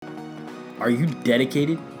Are you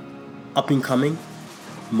dedicated, up and coming,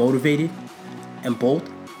 motivated, and bold?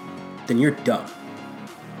 Then you're dumb.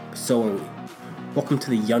 So are we. Welcome to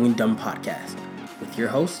the Young and Dumb podcast with your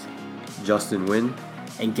host, Justin Wynn,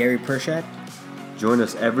 and Gary Pershad. Join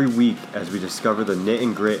us every week as we discover the knit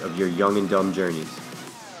and grit of your young and dumb journeys.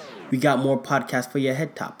 We got more podcasts for your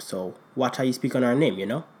head top, so watch how you speak on our name, you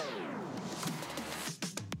know?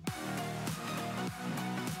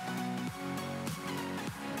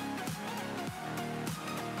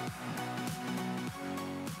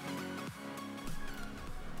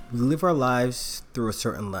 We live our lives through a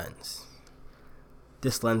certain lens.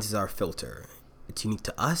 This lens is our filter. It's unique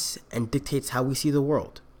to us and dictates how we see the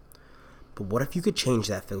world. But what if you could change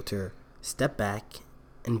that filter, step back,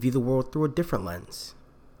 and view the world through a different lens?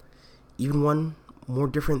 Even one more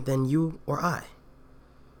different than you or I.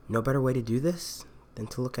 No better way to do this than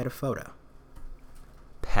to look at a photo.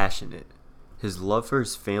 Passionate. His love for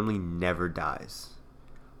his family never dies.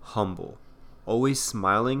 Humble. Always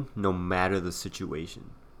smiling no matter the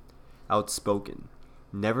situation. Outspoken.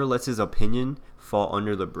 Never lets his opinion fall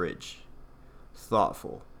under the bridge.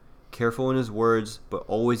 Thoughtful. Careful in his words, but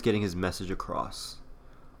always getting his message across.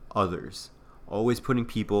 Others. Always putting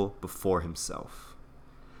people before himself.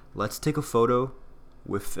 Let's take a photo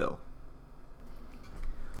with Phil.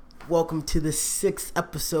 Welcome to the 6th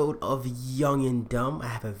episode of Young and Dumb. I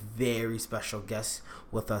have a very special guest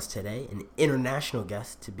with us today, an international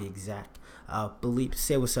guest to be exact. Philippe,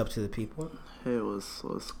 say what's up to the people. Hey, what's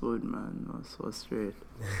good, man? What's straight?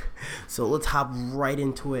 So let's hop right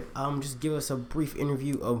into it. Just give us a brief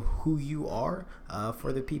interview of who you are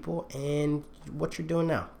for the people and what you're doing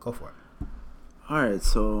now. Go for it. Alright,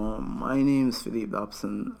 so my name is Phil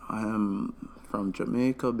Dobson. I am from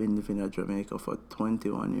Jamaica. Been living in Jamaica for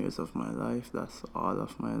 21 years of my life. That's all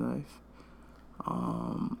of my life.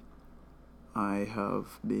 I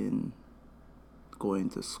have been going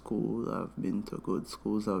to school. I've been to good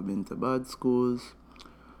schools. I've been to bad schools.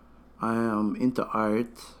 I am into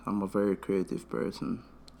art. I'm a very creative person.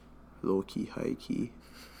 Low-key, high-key.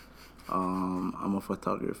 I'm a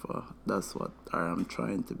photographer. That's what I am,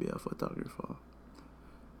 trying to be a photographer.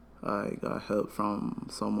 I got help from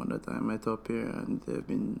someone that I met up here, and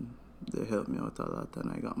they helped me out a lot,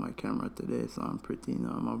 and I got my camera today, so I'm in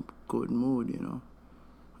a good mood, you know.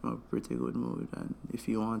 I'm a pretty good mood, and if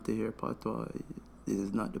you want to hear patois, this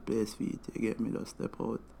is not the place for you to get me to step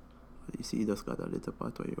out. You see, you just got a little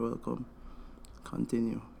patois, you're welcome.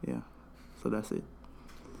 Continue, yeah. So that's it.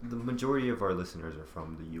 The majority of our listeners are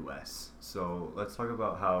from the U.S., so let's talk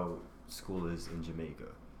about how school is in Jamaica.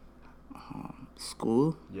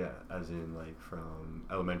 School? Yeah, as in like from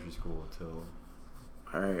elementary school till...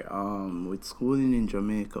 Alright, with schooling in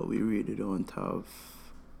Jamaica, we really don't have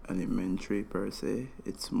elementary per se.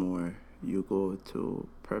 It's more you go to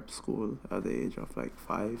prep school at the age of like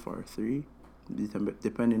 5 or 3,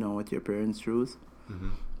 depending on what your parents choose. Mm-hmm.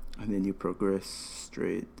 And then you progress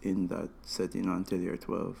straight in that setting until you're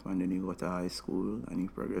 12. And then you go to high school and you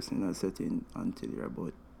progress in that setting until you're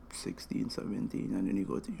about 16, 17. And then you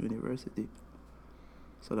go to university.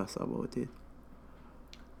 So that's about it.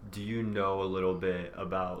 Do you know a little bit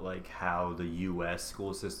about like how the U.S.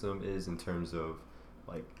 school system is in terms of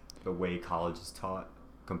like the way college is taught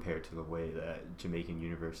compared to the way that Jamaican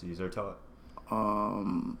universities are taught?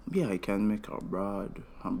 Yeah, I can make I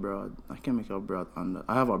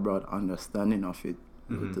have a broad understanding of it.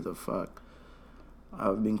 Mm-hmm. Due to the fact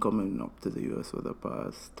I've been coming up to the U.S. for the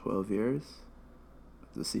past 12 years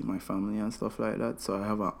to see my family and stuff like that. So I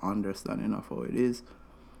have an understanding of how it is.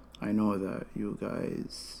 I know that you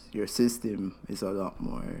guys, your system is a lot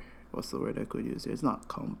more, what's the word I could use? It's not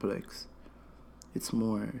complex. It's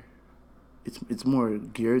more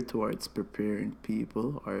geared towards preparing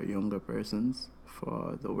people or younger persons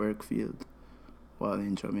for the work field. While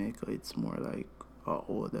in Jamaica, it's more like a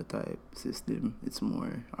older type system. It's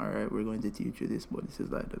more, alright, we're going to teach you this, but this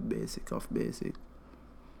is like the basic of basic.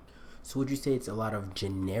 So would you say it's a lot of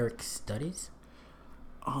generic studies?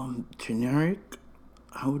 Generic?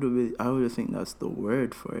 I would think that's the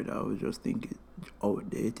word for it. I would just think it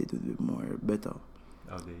outdated would be more better.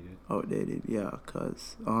 Outdated, yeah,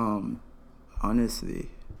 because honestly,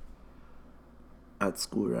 at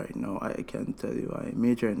school right now, I can tell you I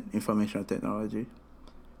major in information technology,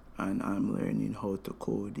 and I'm learning how to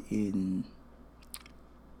code in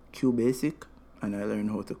QBasic, and I learn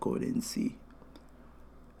how to code in C.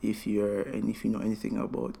 If you know anything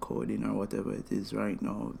about coding or whatever it is right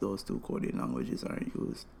now, those two coding languages aren't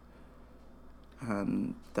used.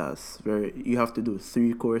 And you have to do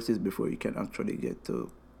 3 courses before you can actually get to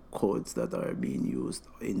codes that are being used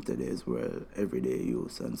in today's world, everyday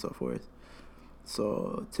use and so forth.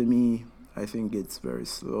 So to me, I think it's very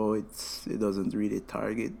slow. It doesn't really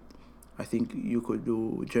target. I think you could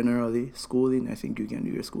do generally schooling. I think you can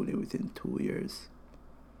do your schooling within 2 years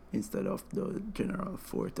instead of the general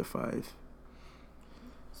 4 to 5.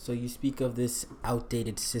 So you speak of this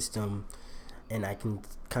outdated system, and I can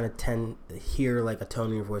kind of hear like a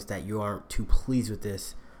tone in your voice that you aren't too pleased with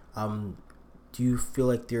this. Do you feel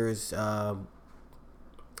like there's, I'd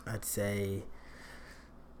say,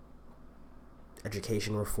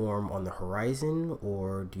 education reform on the horizon,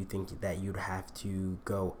 or do you think that you'd have to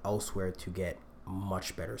go elsewhere to get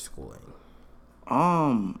much better schooling?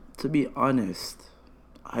 To be honest,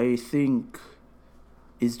 I think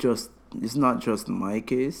it's not just my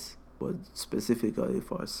case, but specifically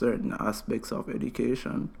for certain aspects of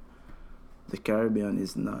education, the Caribbean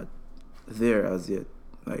is not there as yet.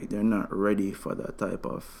 Like, they're not ready for that type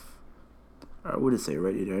of, I wouldn't say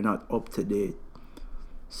ready, they're not up to date.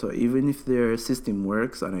 So even if their system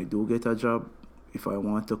works and I do get a job, if I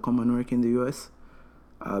want to come and work in the US,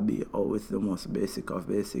 I'll be out with the most basic of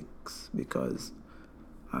basics, because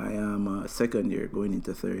I am a second year going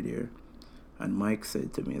into third year. And Mike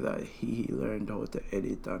said to me that he learned how to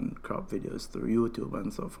edit and crop videos through YouTube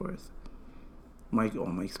and so forth.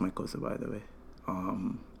 Mike's my cousin, by the way.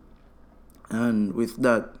 And with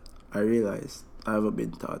that, I realized I haven't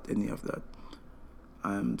been taught any of that.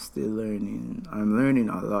 I'm still learning. I'm learning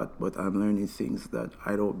a lot, but I'm learning things that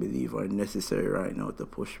I don't believe are necessary right now to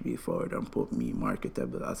push me forward and put me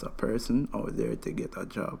marketable as a person out there to get a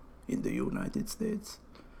job in the United States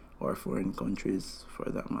or foreign countries for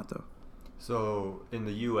that matter. So in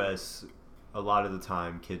the U.S., a lot of the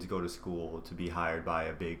time kids go to school to be hired by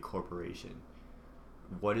a big corporation.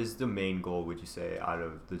 What is the main goal, would you say, out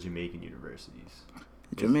of the Jamaican universities?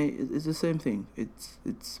 It's the same thing.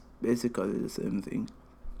 It's basically the same thing.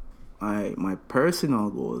 My personal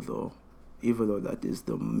goal, though, even though that's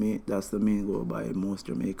the main goal by most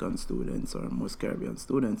Jamaican students or most Caribbean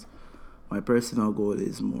students, my personal goal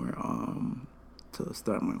is more to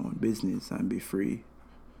start my own business and be free.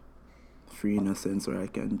 Free in a sense where I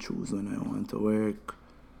can choose when I want to work,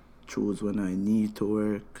 choose when I need to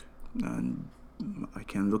work, and I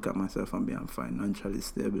can look at myself and be financially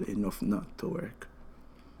stable enough not to work.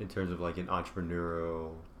 In terms of like an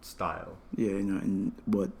entrepreneurial style. Yeah,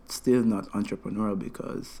 but still not entrepreneurial,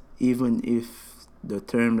 because even if the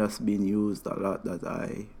term that's being used a lot that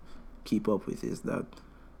I keep up with is that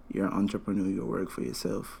you're an entrepreneur, you work for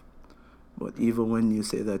yourself. But even when you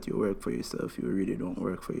say that you work for yourself, you really don't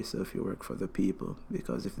work for yourself, you work for the people.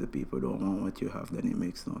 Because if the people don't want what you have, then it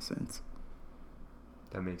makes no sense.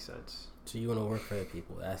 That makes sense. So you want to work for the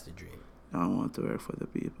people, that's the dream. I want to work for the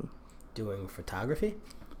people. Doing photography?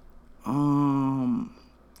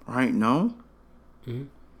 Right now? Mm-hmm.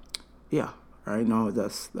 Yeah, right now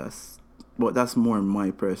that's more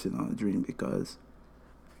my personal dream, because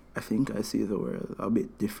I think I see the world a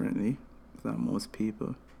bit differently than most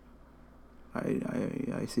people.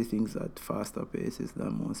 I see things at faster paces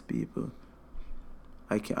than most people.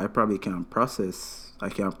 I probably can't process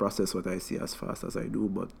what I see as fast as I do,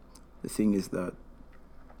 but the thing is that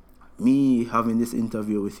me having this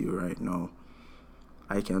interview with you right now,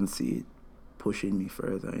 I can see it pushing me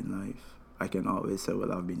further in life. I can always say,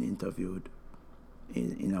 well, I've been interviewed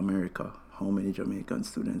in America. How many Jamaican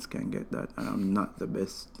students can get that? And I'm not the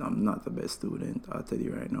best student, I'll tell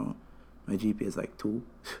you right now. My GPA is like 2.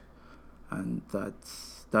 And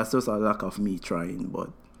that's just a lack of me trying,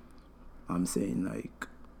 but I'm saying, like,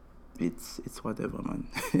 it's whatever, man.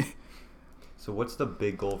 So what's the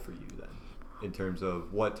big goal for you then, in terms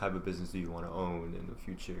of what type of business do you want to own in the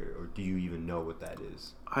future, or do you even know what that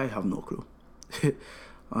is? I have no clue.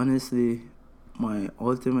 Honestly, my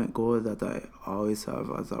ultimate goal that I always have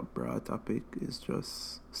as a broad topic is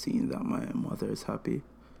just seeing that my mother is happy,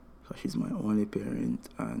 because she's my only parent,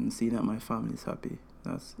 and seeing that my family is happy.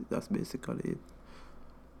 That's basically it.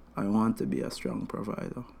 I want to be a strong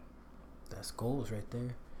provider. That's goals right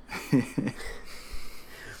there.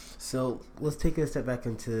 So let's take a step back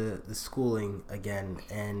into the schooling again,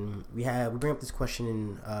 and we bring up this question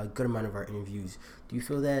in a good amount of our interviews. Do you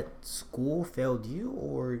feel that school failed you,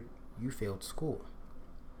 or you failed school?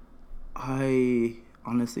 I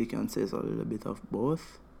honestly can say it's a little bit of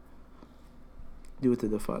both, due to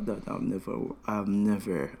the fact that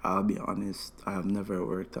I'll be honest, I have never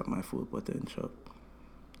worked at my full potential.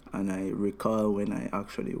 And I recall when I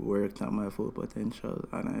actually worked at my full potential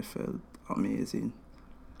and I felt amazing.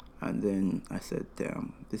 And then I said,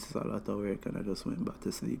 damn, this is a lot of work, and I just went back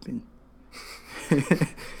to sleeping.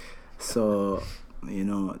 So,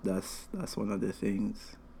 that's one of the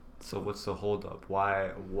things. So what's the holdup?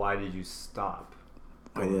 Why did you stop?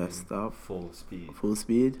 Why did I stop? Full speed. Full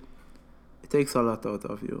speed? it takes a lot out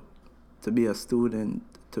of you. To be a student,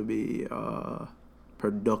 to be a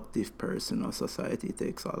productive person of society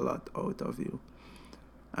takes a lot out of you.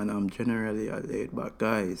 And I'm generally a laid back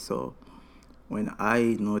guy, so when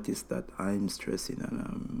I notice that I'm stressing and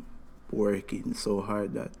I'm working so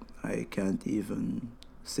hard that I can't even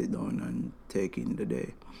sit down and take in the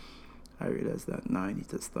day, I realize that now I need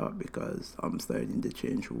to stop because I'm starting to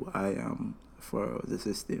change who I am for the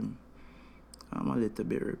system. I'm a little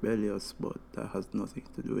bit rebellious, but that has nothing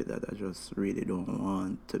to do with that. I just really don't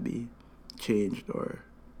want to be changed or,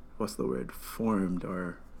 formed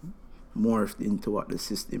or morphed into what the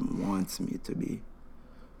system wants me to be.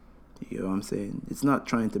 You know what I'm saying? It's not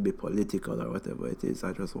trying to be political or whatever it is.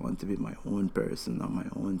 I just want to be my own person on my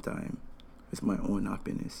own time with my own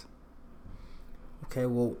happiness. Okay,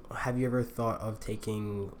 well, have you ever thought of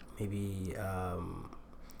taking maybe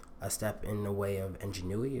a step in the way of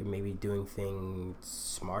ingenuity, or maybe doing things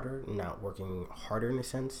smarter, not working harder in a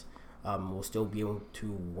sense? We'll still be able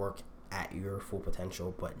to work at your full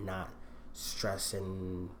potential, but not stress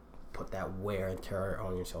and put that wear and tear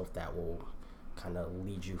on yourself that will kind of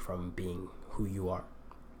lead you from being who you are.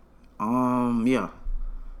 Yeah.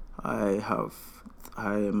 I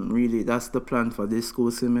am really, that's the plan for this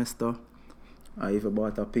school semester. I even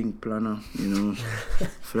bought a pink planner,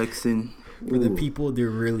 flexing. For the people, there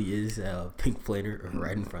really is a pink planner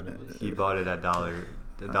right in front of us. He bought it at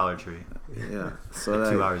the Dollar Tree. Yeah. So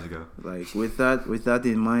like 2 hours ago. Like with that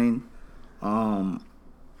in mind,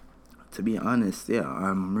 to be honest, yeah,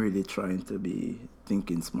 I'm really trying to be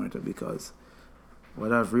thinking smarter, because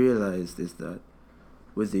what I've realized is that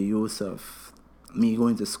with the use of me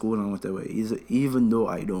going to school and whatever, even though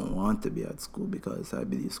I don't want to be at school because I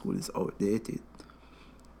believe school is outdated,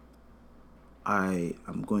 I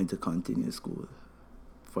am going to continue school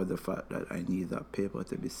for the fact that I need that paper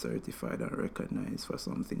to be certified and recognized for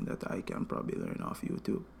something that I can probably learn off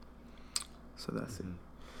YouTube. So that's it.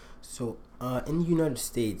 So in the United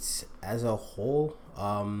States as a whole,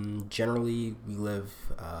 generally we live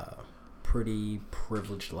pretty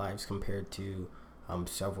privileged lives compared to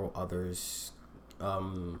several others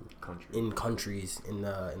in countries in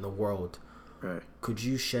the world. Right. Could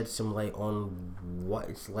you shed some light on what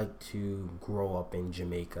it's like to grow up in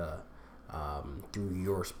Jamaica through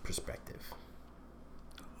your perspective?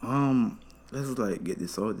 Let's get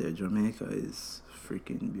this out there. Jamaica is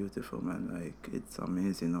freaking beautiful, man. Like, it's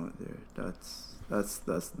amazing out there.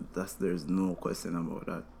 That's there's no question about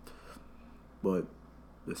that. But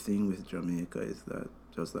the thing with Jamaica is that,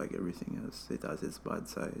 just like everything else, it has its bad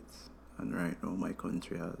sides. And right now my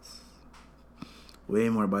country has way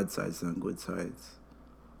more bad sides than good sides.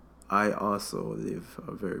 I also live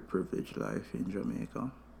a very privileged life in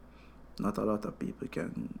Jamaica. Not a lot of people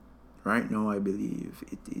can. Right now, I believe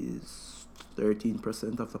it is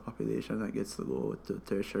 13% of the population that gets to go to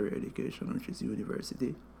tertiary education, which is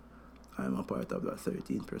university. I'm a part of that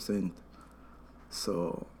 13%.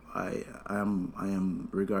 So I am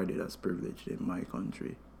regarded as privileged in my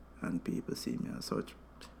country, and people see me as such.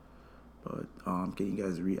 But can you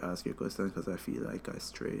guys re-ask your question, because I feel like I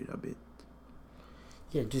strayed a bit.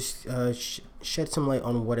 Yeah, just shed some light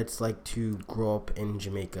on what it's like to grow up in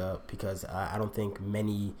Jamaica, because I don't think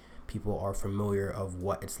many people are familiar of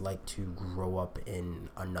what it's like to grow up in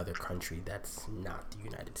another country that's not the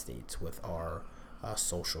United States, with our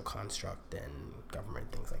social construct and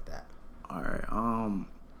government, things like that. All right.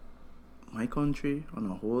 My country on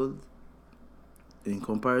a whole, in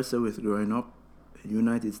comparison with growing up, the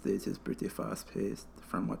United States is pretty fast-paced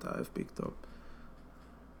from what I've picked up.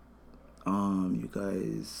 You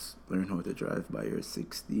guys learn how to drive by you're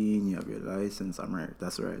 16, you have your license. I'm right.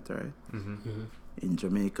 That's right? Mm-hmm. Mm-hmm. In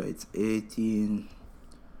Jamaica, it's 18.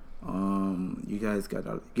 You guys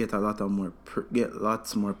get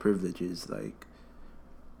lots more privileges. Like,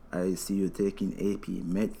 I see you taking AP,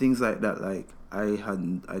 things like that. Like,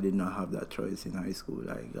 I did not have that choice in high school.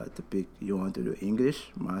 I got to pick. You want to do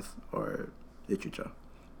English, math, or literature.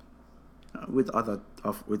 With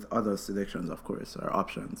other selections, of course, or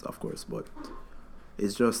options, of course. But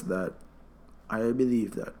it's just that I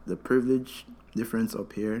believe that the privilege difference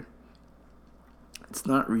up here, it's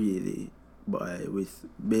not really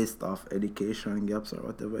based off education gaps or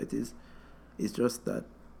whatever it is. It's just that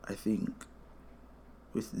I think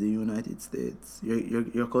with the United States,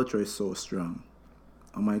 your culture is so strong,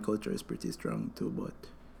 and my culture is pretty strong too. But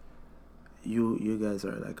you guys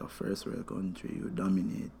are like a first world country. You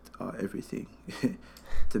dominate everything,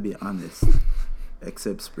 to be honest,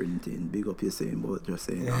 except sprinting. Big up your saying, but just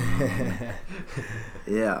saying.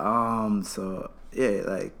 Yeah. So yeah,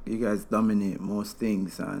 like, you guys dominate most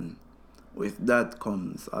things, and with that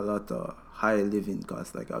comes a lot of high living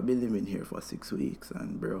costs. Like, I've been living here for 6 weeks,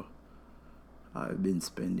 and bro, I've been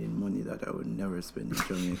spending money that I would never spend in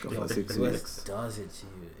Jamaica for 6 weeks. It does it to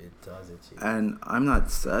you. It does it to you. And I'm not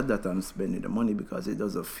sad that I'm spending the money, because it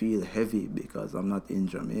doesn't feel heavy, because I'm not in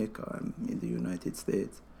Jamaica, I'm in the United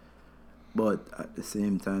States. But at the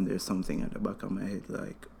same time, there's something at the back of my head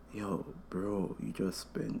like, yo, bro, you just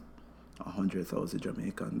spent 100,000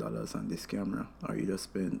 Jamaican dollars on this camera, or you just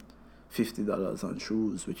spent $50 on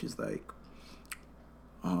shoes, which is like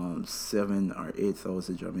 7 or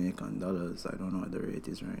 8,000 Jamaican dollars. I don't know what the rate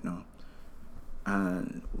is right now.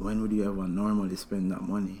 And when would you ever normally spend that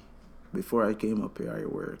money? Before I came up here, I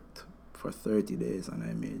worked for 30 days and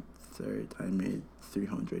I made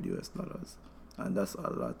 $300 US, and that's a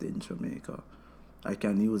lot in Jamaica. I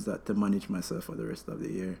can use that to manage myself for the rest of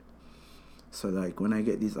the year. So like, when I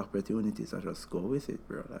get these opportunities, I just go with it,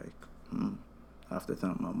 bro. Like, I have to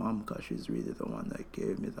thank my mom, because she's really the one that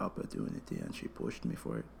gave me the opportunity and she pushed me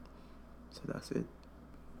for it. So that's it.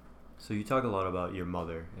 So you talk a lot about your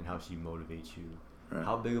mother and how she motivates you. Right.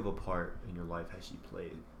 How big of a part in your life has she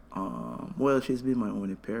played? Well, she's been my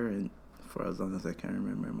only parent for as long as I can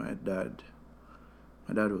remember. My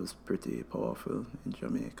dad was pretty powerful in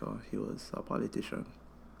Jamaica. He was a politician,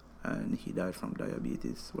 and he died from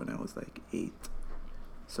diabetes when I was like 8.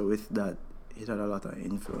 So with that, it had a lot of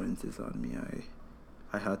influences on me.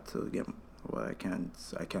 I had to get, well, I can't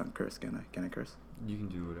curse, can I? Can I curse? You can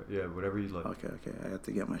do whatever, yeah, whatever you like. Okay. I had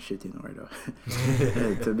to get my shit in order,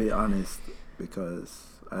 to be honest,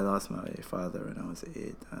 because I lost my father when I was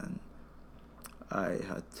 8, and I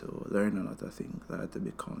had to learn a lot of things. I had to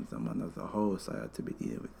become the man of the house. I had to be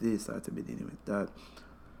dealing with this. I had to be dealing with that.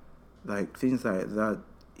 Like, things like that,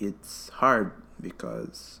 it's hard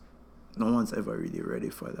because no one's ever really ready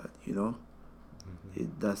for that, you know?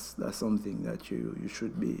 Mm-hmm. That's something that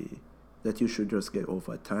you should just get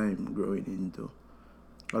over time growing into.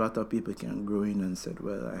 A lot of people can grow in and said,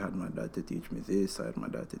 well, I had my dad to teach me this, I had my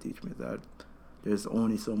dad to teach me that. There's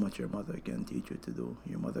only so much your mother can teach you to do.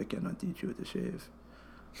 Your mother cannot teach you to shave.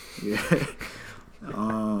 Yeah.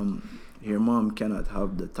 Your mom cannot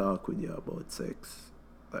have the talk with you about sex.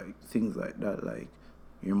 Like, things like that. Like,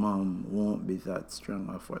 your mom won't be that strong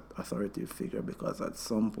of an authoritative figure, because at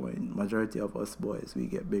some point, majority of us boys, we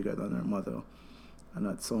get bigger than our mother. And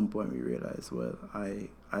at some point we realize, well, I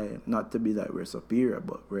not to be that we're superior,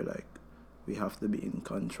 but we're like, we have to be in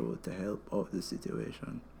control to help out the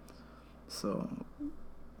situation. So,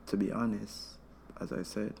 to be honest, as I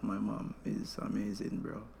said, my mom is amazing,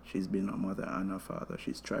 bro. She's been a mother and a father.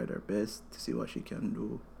 She's tried her best to see what she can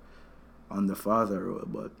do on the father role,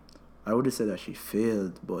 but I would say that she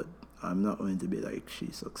failed, but I'm not going to be like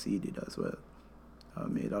she succeeded as well. I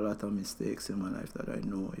made a lot of mistakes in my life that I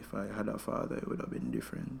know if I had a father, it would have been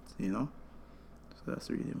different, you know? So that's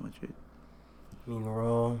really much it. I mean, we're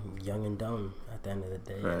all young and dumb at the end of the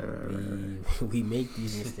day. Right. We make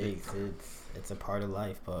these mistakes. It's a part of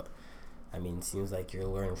life, but I mean, it seems like you're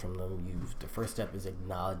learning from them. The first step is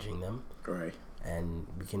acknowledging them. Right. And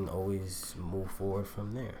we can always move forward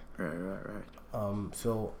from there. Right.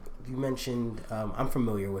 So you mentioned, I'm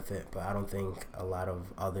familiar with it, but I don't think a lot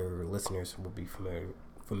of other listeners will be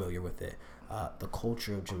familiar with it. The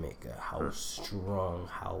culture of Jamaica, how strong,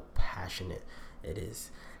 how passionate it is.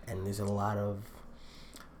 And there's a lot of,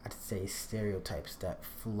 I'd say, stereotypes that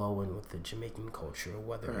flow in with the Jamaican culture,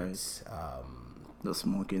 whether it's the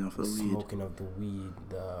smoking of the weed,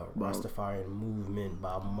 the Rastafarian movement,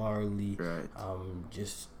 Bob Marley,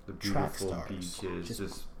 just the track beautiful stars,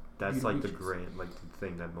 beaches. That's like the grand, like the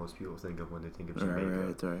thing that most people think of when they think of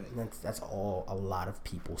Jamaica. Right. And that's all a lot of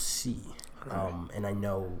people see. And I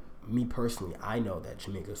know, me personally, I know that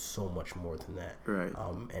Jamaica is so much more than that. Right.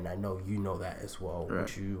 And I know you know that as well. Right.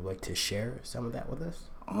 Would you like to share some of that with us?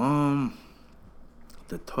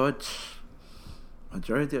 The touch,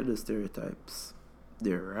 majority of the stereotypes,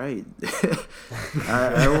 they're right.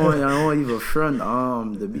 I won't even front.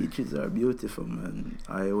 The beaches are beautiful, man.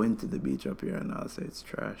 I went to the beach up here and I'll say it's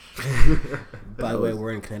trash. By the way,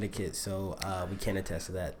 we're in Connecticut, so we can attest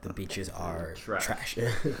to that. The beaches are trash.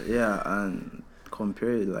 Yeah, and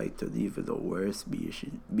compared like to even the worst beach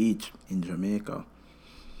in Jamaica,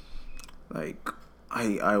 like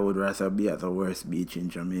I would rather be at the worst beach in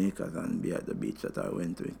Jamaica than be at the beach that I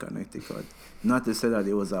went to in Connecticut. Not to say that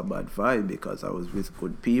it was a bad vibe, because I was with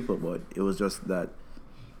good people, but it was just that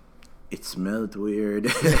it smelled weird.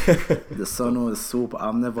 The sun was super.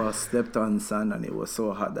 I've never stepped on sand and it was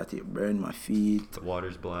so hot that it burned my feet. The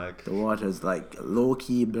water's black. The water's like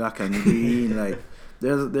low-key black and green. Like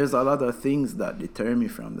there's a lot of things that deter me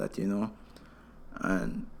from that, you know.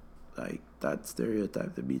 And like that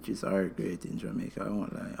stereotype. The beaches are great in Jamaica. I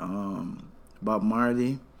won't lie. Bob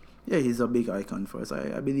Marley, yeah, he's a big icon for us.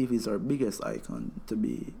 I believe he's our biggest icon, to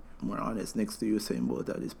be more honest, next to Usain Bolt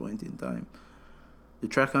at this point in time. The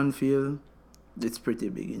track and field, it's pretty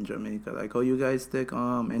big in Jamaica. Like how you guys take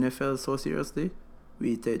NFL so seriously,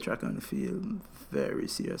 we take track and field very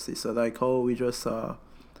seriously. So like how we just saw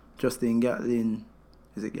Justin Gatlin.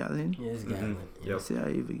 Is it Gatlin? Yeah, it's Gatlin. Mm-hmm. Yep. See, I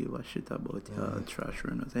even give a shit about trash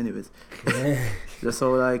runners. Anyways, just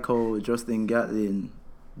so like how Justin Gatlin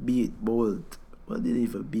beat Bolt. Well, didn't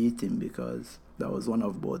even beat him because that was one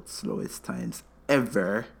of Bolt's slowest times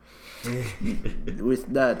ever. With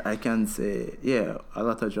that, I can say, yeah, a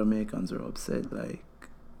lot of Jamaicans were upset. Like,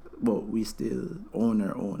 but we still own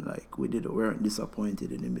our own. Like, we weren't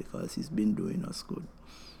disappointed in him because he's been doing us good.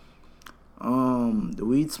 The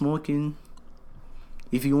weed smoking.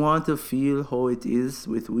 If you want to feel how it is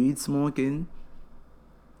with weed smoking,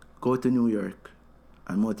 go to New York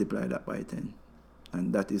and multiply that by 10.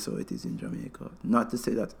 And that is how it is in Jamaica. Not to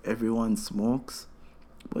say that everyone smokes,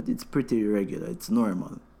 but it's pretty regular. It's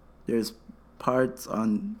normal. There's parts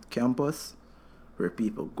on campus where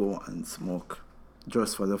people go and smoke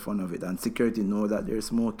just for the fun of it. And security know that they're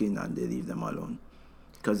smoking and they leave them alone.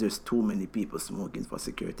 Because there's too many people smoking for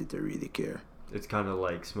security to really care. It's kind of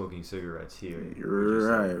like smoking cigarettes here.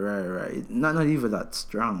 Right. Not even that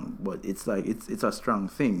strong, but it's like it's a strong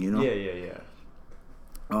thing, you know. Yeah.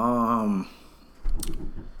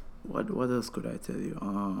 What else could I tell you?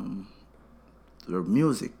 The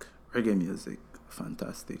music, reggae music,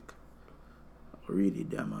 fantastic, really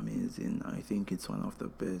damn amazing. I think it's one of the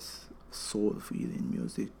best soul feeling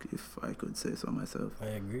music, if I could say so myself.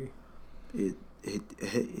 I agree.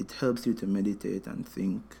 It helps you to meditate and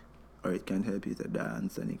think, or it can help you to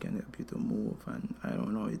dance, and it can help you to move, and I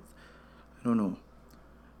don't know.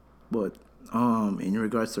 But in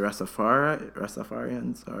regards to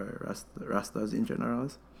Rastafarians or Rastas in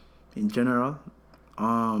general,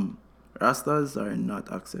 Rastas are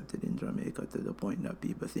not accepted in Jamaica to the point that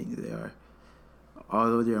people think they are.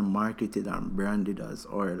 Although they're marketed and branded as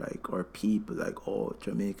or people like, oh,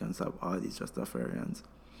 Jamaicans have all these Rastafarians.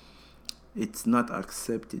 It's not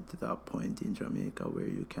accepted to that point in Jamaica where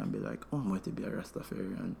you can be like, oh, I'm going to be a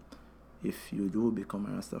Rastafarian. If you do become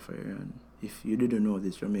a Rastafarian, if you didn't know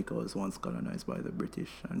this, Jamaica was once colonized by the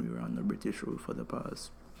British and we were under British rule for the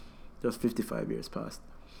past, just 55 years past.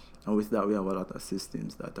 And with that, we have a lot of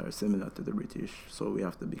systems that are similar to the British. So we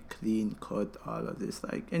have to be clean, cut, all of this,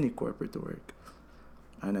 like any corporate work.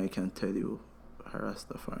 And I can tell you, a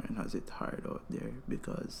Rastafarian has it hard out there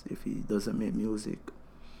because if he doesn't make music,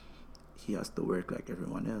 he has to work like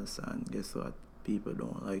everyone else. And guess what? People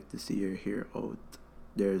don't like to see your hair out.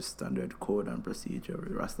 There's standard code and procedure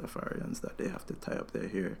with Rastafarians that they have to tie up their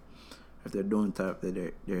hair. If they don't tie up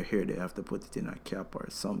their hair, they have to put it in a cap or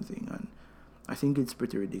something. And I think it's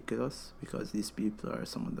pretty ridiculous because these people are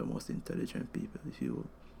some of the most intelligent people. If you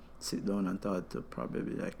sit down and talk to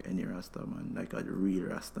probably like any Rastaman, like a real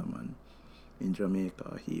Rastaman in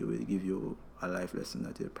Jamaica, he will give you a life lesson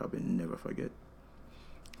that you'll probably never forget.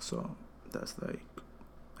 So that's like,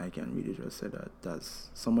 I can really just say that's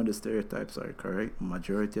some of the stereotypes are correct,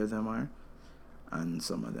 majority of them are, and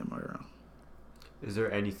some of them are wrong. Is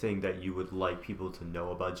there anything that you would like people to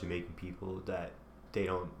know about Jamaican people that they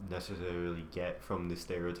don't necessarily get from the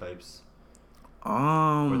stereotypes?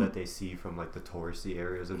 Or that they see from like the touristy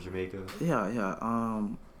areas of Jamaica? Yeah.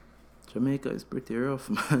 Jamaica is pretty rough,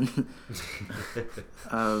 man.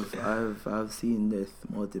 I've seen death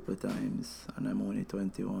multiple times, and I'm only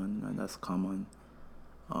 21, and that's common.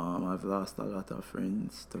 I've lost a lot of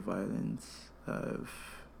friends to violence.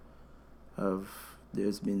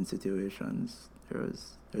 There's been situations where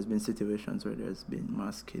there's been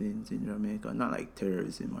mass killings in Jamaica. Not like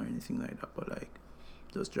terrorism or anything like that, but like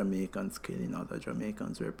just Jamaicans killing other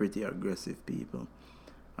Jamaicans. We're pretty aggressive people.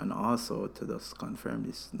 And also, to just confirm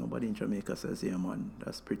this, nobody in Jamaica says, yeah, man,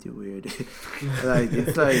 that's pretty weird. Like,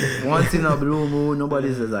 it's like, once in a blue moon,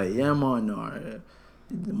 nobody says, like, yeah, man, or,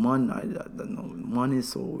 man, I don't know. Man is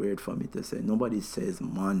so weird for me to say. Nobody says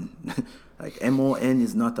man. Like, M-O-N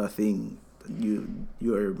is not a thing.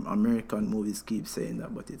 Your American movies keep saying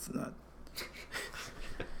that, but it's not.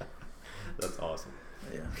 That's awesome.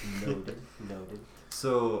 Yeah. Noted.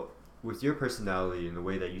 So, with your personality and the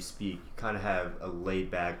way that you speak, you kind of have a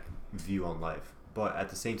laid-back view on life, but at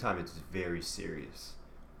the same time, it's very serious.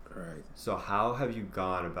 Right. So, how have you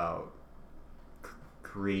gone about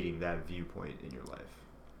creating that viewpoint in your life?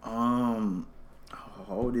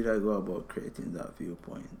 How did I go about creating that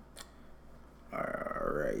viewpoint?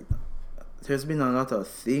 Alright. There's been a lot of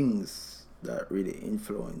things that really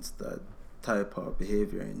influenced that type of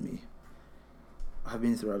behavior in me. I've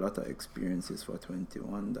been through a lot of experiences for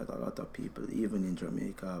 21 that a lot of people, even in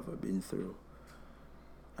Jamaica, have been through.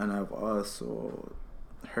 And I've also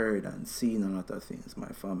heard and seen a lot of things. My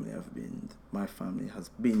family has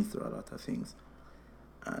been through a lot of things.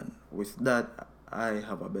 And with that, I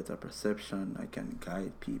have a better perception. I can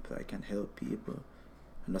guide people. I can help people.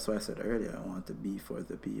 And that's why I said earlier, I want to be for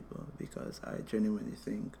the people, because I genuinely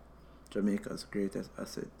think Jamaica's greatest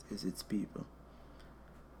asset is its people.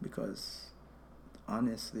 Because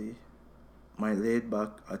honestly, my laid-back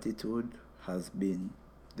attitude has been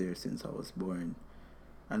there since I was born.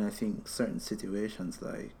 And I think certain situations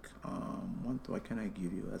like, what can I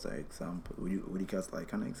give you as an example? Would you guys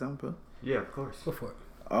like an example? Yeah, of course. Go for it.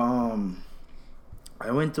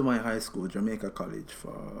 I went to my high school, Jamaica College,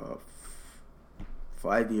 for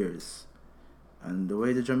 5 years. And the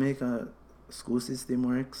way the Jamaica school system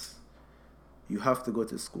works, you have to go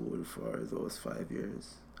to school for those 5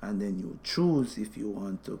 years. And then you choose if you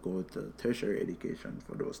want to go to tertiary education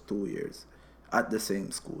for those 2 years at the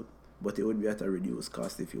same school. But it would be at a reduced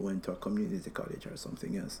cost if you went to a community college or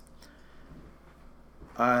something else.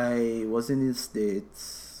 I was in the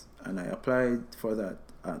States and I applied for that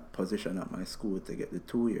position at my school to get the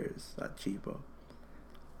 2 years at cheaper.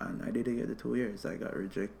 And I didn't get the 2 years. I got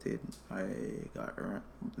rejected.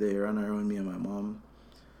 They ran around me and my mom.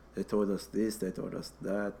 They told us this, they told us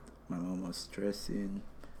that. My mom was stressing.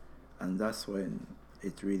 And that's when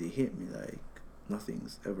it really hit me, like,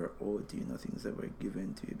 nothing's ever owed to you, nothing's ever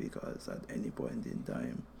given to you, because at any point in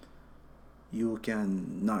time, you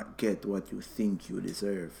can not get what you think you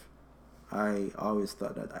deserve. I always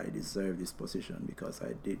thought that I deserved this position because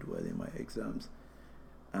I did well in my exams.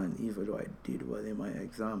 And even though I did well in my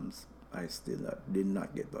exams, I still did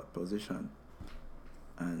not get that position.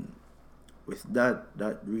 And with that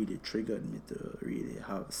really triggered me to really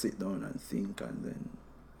sit down and think, and then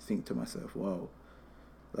think to myself, wow,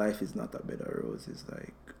 life is not a bed of roses,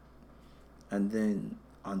 like. And then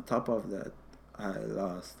on top of that, I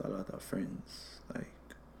lost a lot of friends. Like,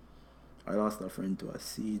 I lost a friend to a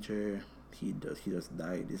seizure. He just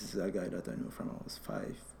died. This is a guy that I knew from I was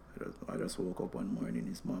 5. I just woke up one morning,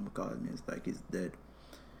 his mom called me, it's like he's dead.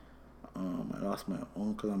 I lost my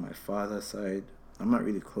uncle on my father's side. I'm not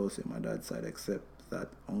really close with my dad's side, except that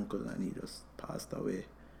uncle, and he just passed away.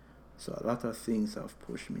 So a lot of things have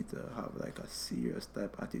pushed me to have like a serious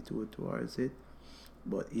type attitude towards it.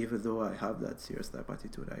 But even though I have that serious type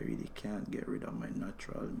attitude, I really can't get rid of my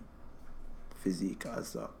natural physique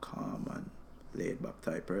as a calm and laid back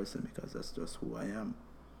type person, because that's just who I am.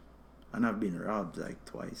 And I've been robbed like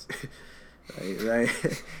twice. like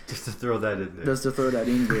Just to throw that in there. Just to throw that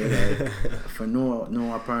in there, like, for no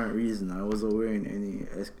apparent reason. I wasn't wearing any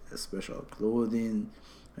special clothing.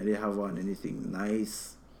 I didn't have on anything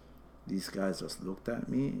nice. These guys just looked at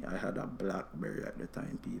me. I had a BlackBerry at the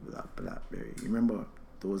time, people. A BlackBerry. You remember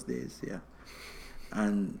those days, yeah?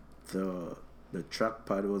 And the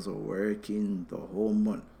trackpad wasn't working. The home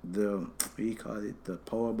button, the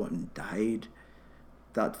power button died.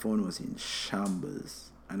 That phone was in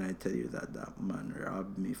shambles. And I tell you that man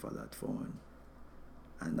robbed me for that phone.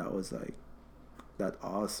 And that was like, that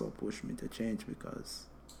also pushed me to change, because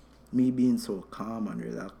me being so calm and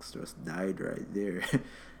relaxed just died right there.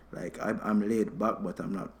 Like, I'm laid back, but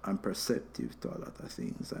I'm perceptive to a lot of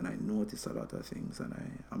things, and I notice a lot of things, and I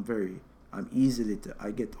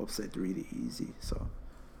get upset really easy, so,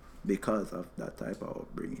 because of that type of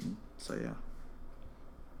upbringing. So yeah,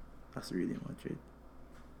 that's really much it.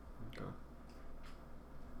 Okay.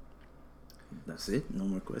 That's it? No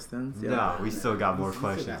more questions? No, we still got more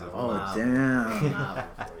questions. Oh,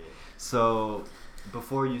 damn. So,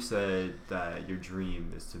 before you said that your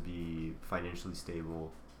dream is to be financially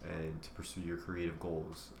stable and to pursue your creative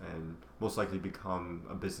goals and most likely become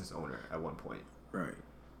a business owner at one point. Right.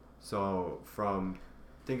 So,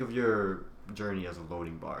 think of your journey as a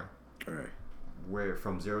loading bar. Right. Where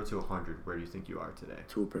from 0 to 100, where do you think you are today?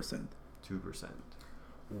 2%. 2%.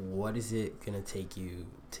 What is it gonna take you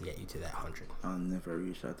to get you to that 100? I'll never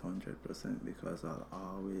reach that 100% because I'll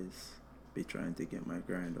always be trying to get my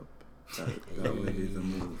grind up. That would be the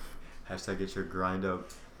move. Hashtag get your grind up.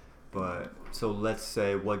 But so let's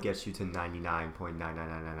say, what gets you to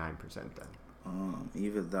 99.9999% then?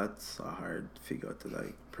 Even that's a hard figure to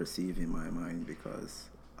like perceive in my mind, because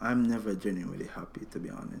I'm never genuinely happy, to be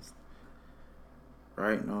honest.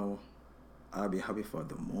 Right now, I'll be happy for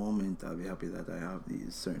the moment. I'll be happy that I have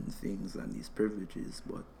these certain things and these privileges,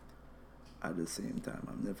 but at the same time,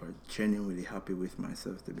 I'm never genuinely happy with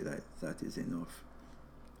myself to be like, that is enough.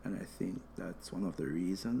 And I think that's one of the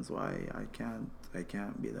reasons why I can't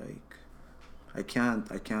be like I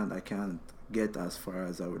can't get as far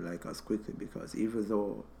as I would like as quickly, because even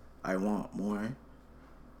though I want more,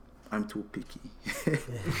 I'm too picky.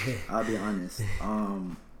 I'll be honest.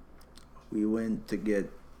 We went to get,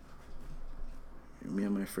 me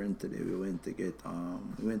and my friend today, we went to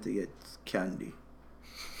get candy,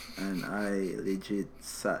 and I legit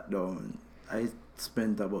sat down. I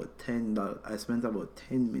spent about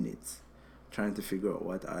 $10 minutes trying to figure out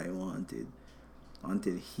what I wanted,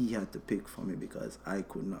 until he had to pick for me because I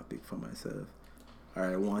could not pick for myself. Or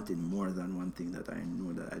I wanted more than one thing that I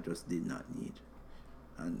knew that I just did not need.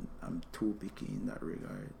 And I'm too picky in that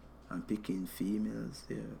regard. I'm picking females.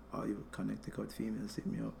 Yeah, all you Connecticut females hit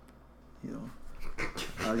me up. You know,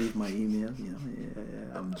 I'll leave my email. You know,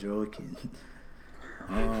 yeah, I'm joking.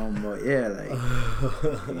 But yeah, like,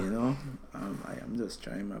 you know, I'm just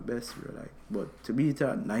trying my best, bro. Like, but to be at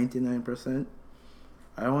 99%,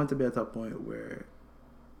 I want to be at a point where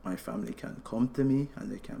my family can come to me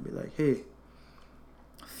and they can be like, hey,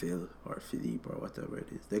 Phil or Philippe or whatever it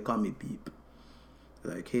is. They call me Beep.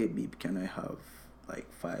 Like, hey, Beep, can I have like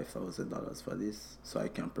 $5,000 for this so I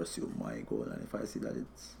can pursue my goal? And if I see that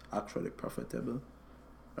it's actually profitable,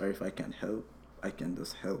 or if I can help, I can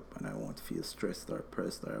just help, and I won't feel stressed or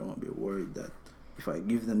pressed, or I won't be worried that if I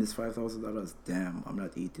give them this $5,000, damn, I'm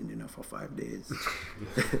not eating dinner for 5 days.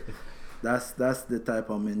 That's the type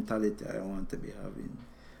of mentality I want to be having,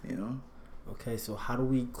 you know? Okay, so how do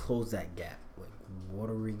we close that gap? Like, what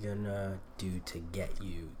are we gonna do to get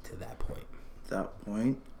you to that point? That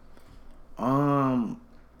point?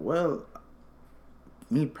 Well,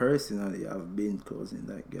 me personally, I've been closing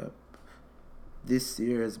that gap. This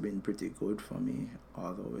year has been pretty good for me,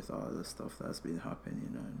 although with all the stuff that's been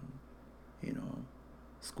happening, and, you know,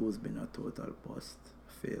 school's been a total bust,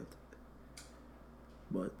 failed.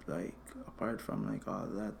 But, like, apart from, like, all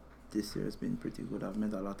that, this year has been pretty good. I've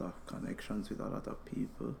made a lot of connections with a lot of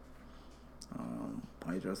people.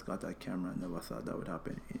 I just got a camera. I never thought that would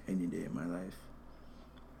happen any day in my life.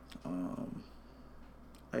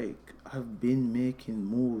 Like, I've been making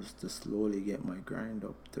moves to slowly get my grind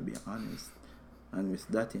up, to be honest. And with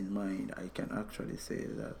that in mind, I can actually say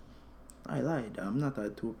that I lied. I'm not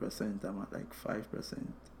at 2%. I'm at like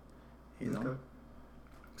 5%. You know? Okay.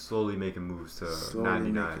 Slowly making moves to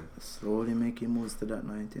 99. Slowly making moves to that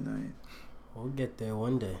 99. We'll get there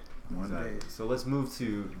one day. One Exactly. day. So let's move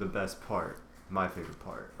to the best part, my favorite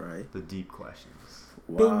part. Right. The deep questions.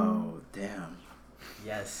 Wow, damn.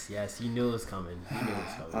 Yes, you knew it was coming.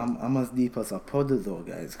 I'm as deep as a puddle though,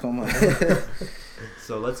 guys. Come on.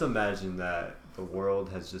 So let's imagine that the world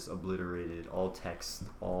has just obliterated all text,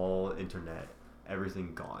 all internet,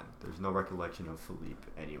 everything gone. There's no recollection of Philippe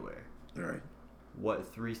anywhere. Right.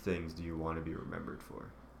 What 3 things do you want to be remembered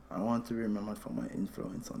for? I want to be remembered for my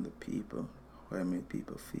influence on the people, how I made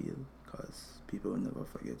people feel, because people will never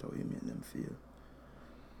forget how you made them feel.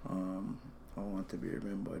 I want to be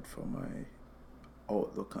remembered for my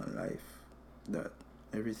outlook on life, that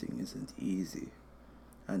everything isn't easy,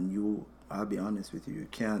 and I'll be honest with you, you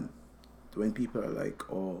can't, when people are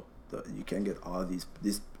like, oh, you can get all this,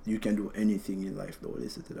 you can do anything in life, don't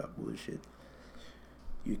listen to that bullshit.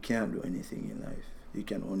 You can't do anything in life. You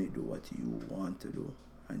can only do what you want to do,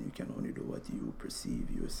 and you can only do what you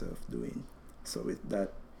perceive yourself doing. So with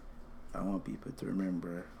that, I want people to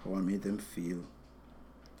remember how I made them feel,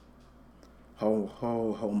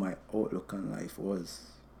 how my outlook on life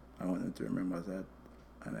was. I want them to remember that,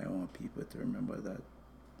 and I want people to remember that,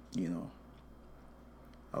 you know,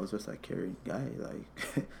 I was just a caring guy.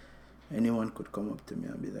 Like, anyone could come up to me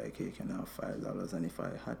and be like, hey, can I have $5? And if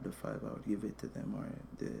I had the $5, I would give it to them. Or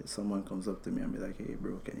someone comes up to me and be like, hey,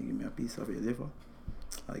 bro, can you give me a piece of your liver?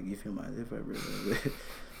 I'll give you my liver, bro.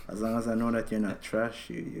 As long as I know that you're not trash,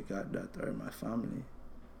 you got that. Or my family.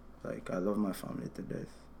 Like, I love my family to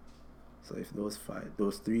death. So if those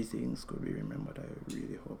 3 things could be remembered, I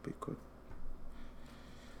really hope it could.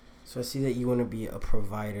 So I see that you want to be a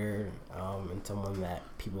provider, and someone that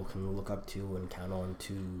people can look up to and count on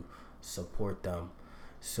to support them.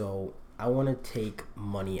 So I want to take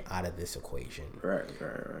money out of this equation. Right.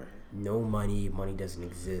 No money doesn't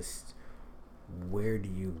exist. Where do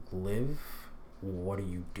you live? What are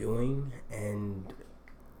you doing? And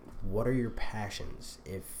what are your passions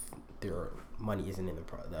if money isn't in the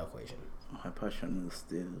equation? My passion is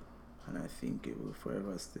still, and I think it will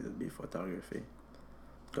forever still be photography.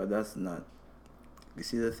 Because that's not, you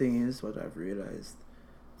see, the thing is, what I've realized,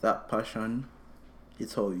 that passion,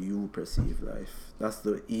 it's how you perceive life. That's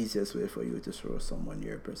the easiest way for you to show someone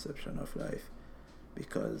your perception of life.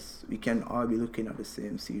 Because we can all be looking at the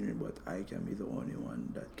same scenery, but I can be the only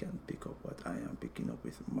one that can pick up what I am picking up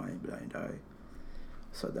with my blind eye.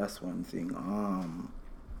 So that's one thing.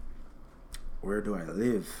 Where do I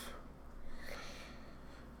live?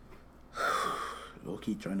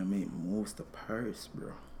 Low-key trying to make moves to Paris,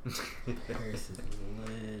 bro. Paris is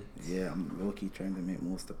lit. Yeah, I'm low-key trying to make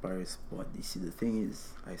moves to Paris. But you see, the thing is,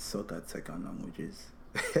 I suck at second languages.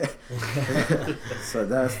 So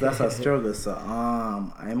that's a struggle. So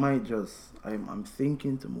I might just I'm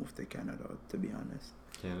thinking to move to Canada, to be honest.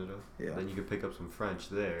 Canada? Yeah. Then you could pick up some French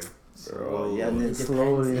there. Bro, yeah, and then It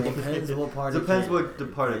slowly. depends what part. Depends of what the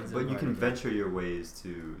part, depends but what you part can of venture your ways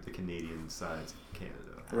to the Canadian sides of Canada.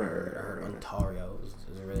 I heard Ontario is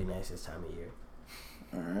a really nicest time of year.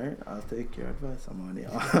 Alright, I'll take your advice. I'm on it.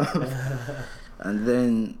 And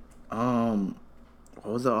then,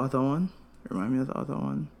 what was the other one? Remind me of the other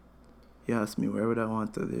one. You asked me where would I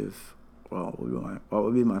want to live. What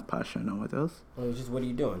would be my passion and what else? Well, it's just what are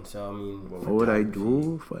you doing? So I mean, What would I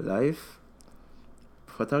do for life?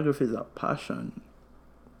 Photography is a passion,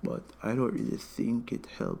 but I don't really think it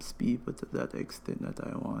helps people to that extent that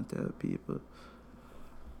I want to help people.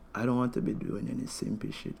 I don't want to be doing any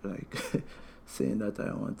simple shit like saying that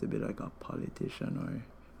I want to be like a politician or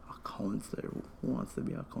a counselor. Who wants to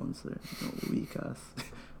be a counselor? Weak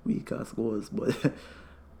ass goals. But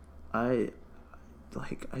I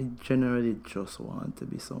generally just want to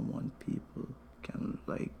be someone people can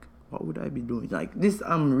like. What would I be doing? Like this,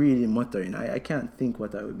 I'm really muttering. I can't think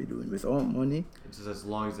what I would be doing without money. It's just as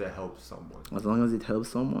long as it helps someone. As long as it helps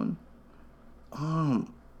someone. To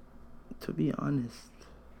be honest,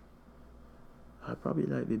 I'd probably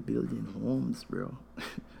like be building homes, bro.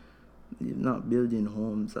 If not building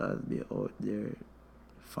homes, I'd be out there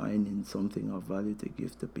finding something of value to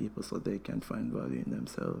give to people so they can find value in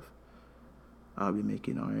themselves. I'll be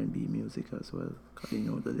making R&B music as well,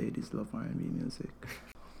 because the ladies love R&B music.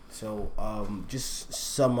 So, just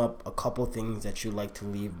sum up a couple things that you like to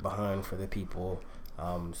leave behind for the people.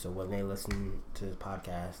 So when they listen to the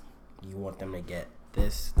podcast, you want them to get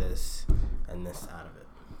this, and this out of it.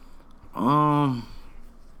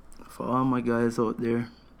 For all my guys out there,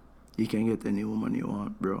 you can get any woman you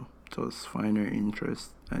want, bro. Just find her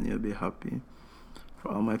interest and you'll be happy.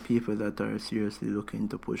 For all my people that are seriously looking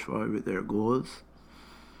to push forward with their goals,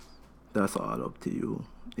 that's all up to you.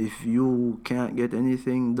 If you can't get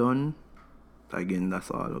anything done, again, that's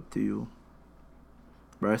all up to you.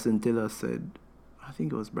 Bryson Tiller said, I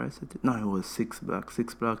think it was Bryson Tiller. No, it was 6 Black.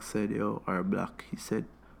 6 Black said, he said,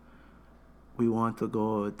 we want to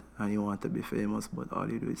go out and you want to be famous, but all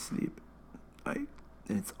you do is sleep. Like,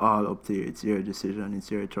 it's all up to you. It's your decision.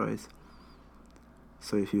 It's your choice.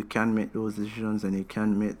 So if you can make those decisions and you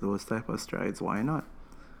can make those type of strides, why not?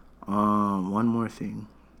 One more thing.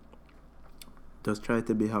 Just try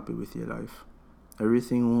to be happy with your life.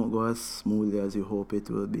 Everything won't go as smoothly as you hope it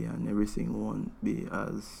will be, and everything won't be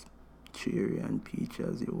as cheery and peachy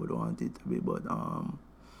as you would want it to be, but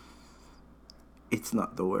it's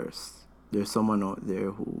not the worst. There's someone out there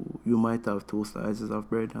who you might have 2 slices of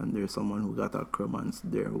bread, and there's someone who got a crumb and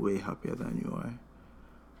they're way happier than you are.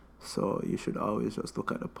 So you should always just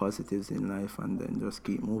look at the positives in life and then just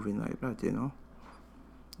keep moving like that,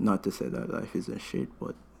 Not to say that life isn't shit,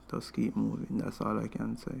 but just keep moving. That's all I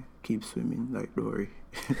can say. Keep swimming like Dory.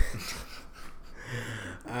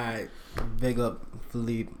 Alright, big up,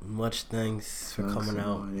 Philippe. Much thanks for coming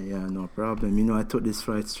out. Yeah, no problem. I took this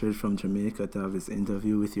flight straight from Jamaica to have this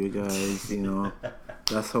interview with you guys.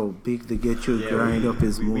 That's how big the Get You Grind Up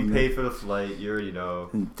is moving. We paid for the flight, you already know.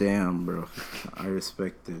 Damn, bro. I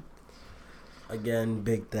respect it. Again,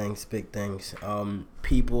 big thanks.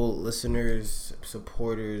 People, listeners,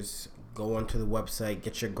 supporters, go onto the website,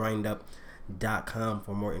 getyourgrindup.com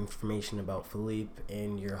for more information about Philippe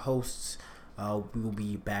and your hosts. We will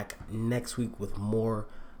be back next week with more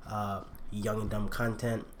Young and Dumb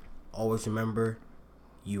content. Always remember,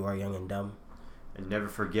 you are young and dumb. And never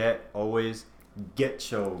forget, always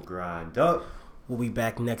get your grind up. We'll be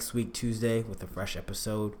back next week, Tuesday, with a fresh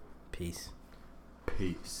episode. Peace.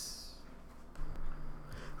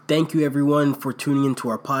 Thank you, everyone, for tuning into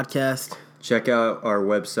our podcast. Check out our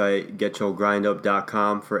website,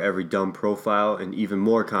 getyourgrindup.com, for every dumb profile and even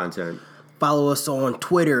more content. Follow us on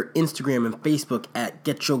Twitter, Instagram, and Facebook at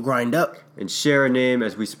Get Your Grind Up. And share a name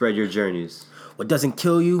as we spread your journeys. What doesn't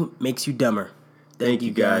kill you makes you dumber. Thank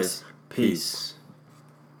you, guys. Peace.